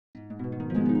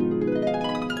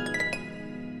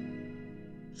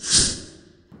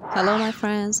Hello my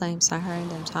friends, I'm Sahar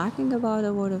and I'm talking about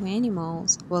the world of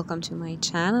animals. Welcome to my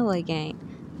channel again.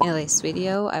 In this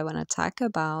video, I want to talk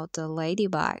about the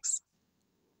ladybugs.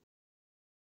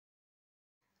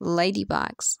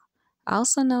 Ladybugs,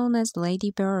 also known as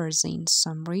ladybirds in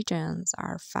some regions,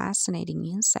 are fascinating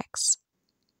insects.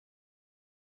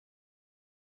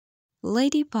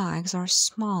 Ladybugs are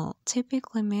small,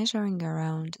 typically measuring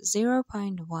around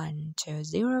 0.1 to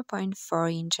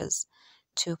 0.4 inches,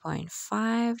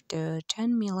 2.5 to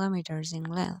 10 millimeters in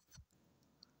length.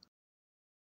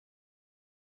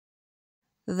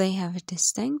 They have a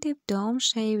distinctive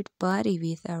dome-shaped body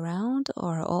with a round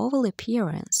or oval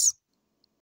appearance.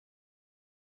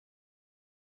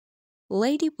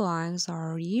 Ladybugs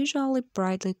are usually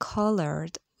brightly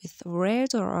colored, with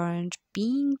red or orange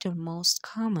being the most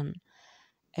common,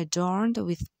 adorned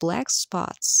with black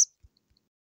spots.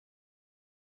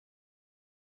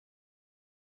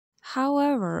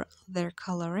 However, their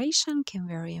coloration can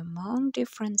vary among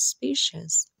different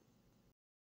species.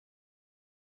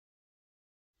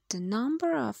 The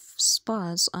number of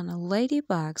spots on a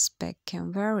ladybug's back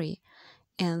can vary,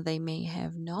 and they may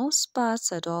have no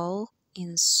spots at all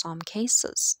in some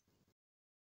cases.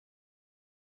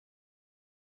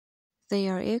 They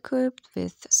are equipped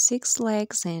with 6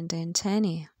 legs and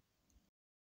antennae.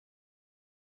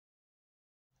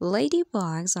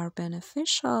 Ladybugs are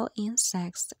beneficial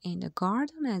insects in the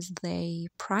garden as they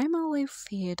primarily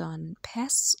feed on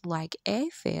pests like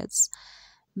aphids,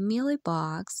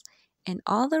 mealybugs, and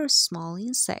other small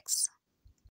insects.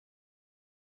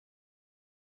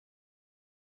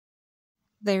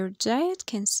 Their diet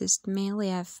consists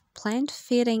mainly of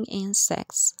plant-feeding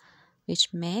insects,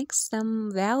 which makes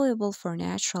them valuable for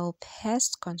natural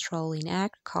pest control in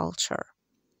agriculture.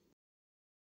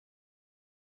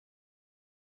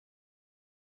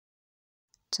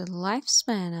 The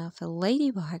lifespan of a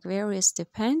ladybug varies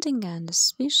depending on the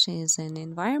species and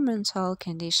environmental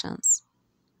conditions.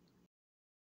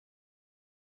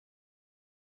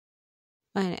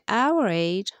 On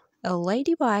average, a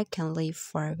ladybug can live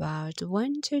for about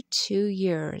 1 to 2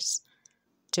 years.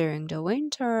 During the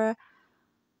winter,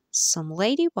 some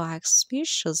ladybug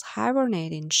species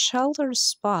hibernate in sheltered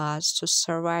spots to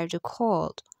survive the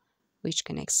cold, which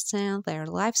can extend their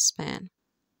lifespan.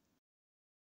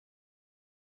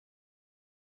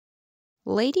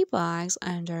 Ladybugs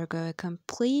undergo a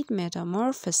complete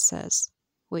metamorphosis,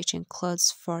 which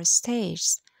includes 4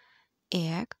 stages: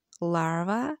 egg,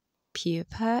 larva,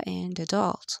 pupa, and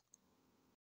adult.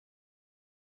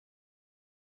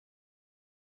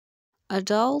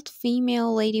 Adult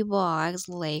female ladybugs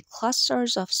lay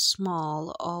clusters of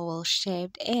small,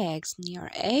 oval-shaped eggs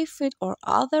near aphid or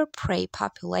other prey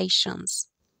populations.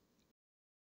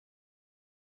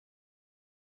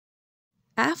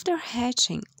 After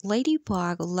hatching,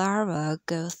 ladybug larvae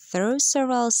go through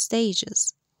several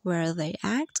stages, where they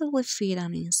actively feed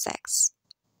on insects.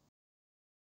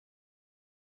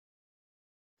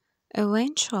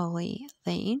 Eventually,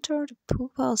 they enter the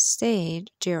pupal stage,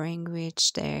 during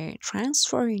which they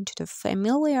transfer into the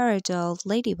familiar adult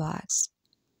ladybugs.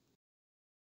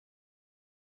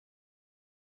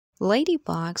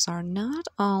 Ladybugs are not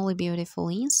only beautiful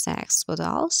insects but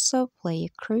also play a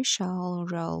crucial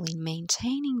role in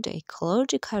maintaining the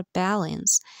ecological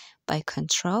balance by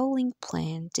controlling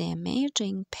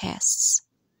plant-damaging pests.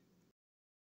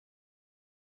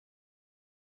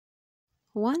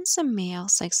 Once a male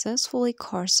successfully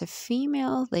courts a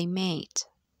female, they mate.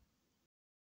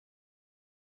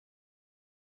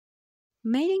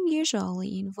 Mating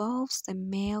usually involves the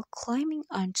male climbing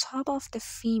on top of the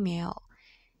female,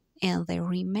 and they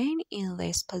remain in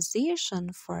this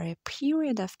position for a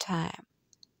period of time.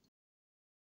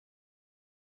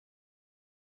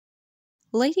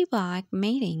 Ladybug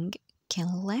mating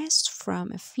can last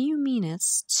from a few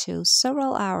minutes to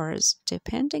several hours,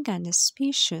 depending on the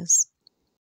species.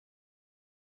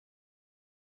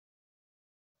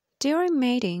 During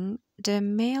mating, the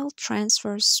male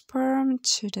transfers sperm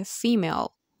to the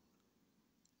female.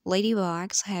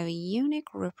 Ladybugs have a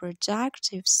unique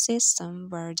reproductive system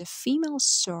where the female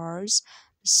stores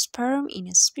the sperm in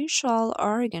a special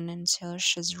organ until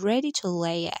she's ready to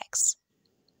lay eggs.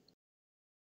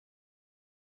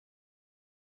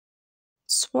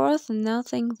 It's worth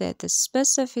noting that the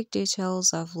specific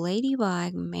details of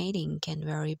ladybug mating can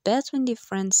vary between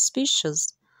different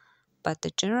species, but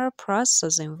the general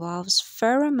process involves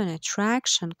pheromone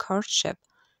attraction, courtship,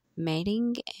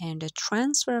 mating, and the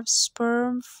transfer of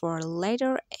sperm for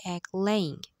later egg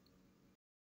laying.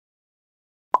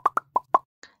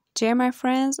 Dear my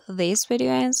friends, this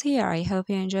video ends here. I hope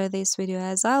you enjoyed this video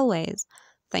as always.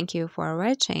 Thank you for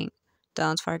watching.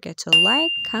 Don't forget to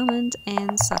like, comment,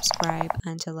 and subscribe.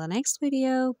 Until the next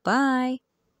video, bye!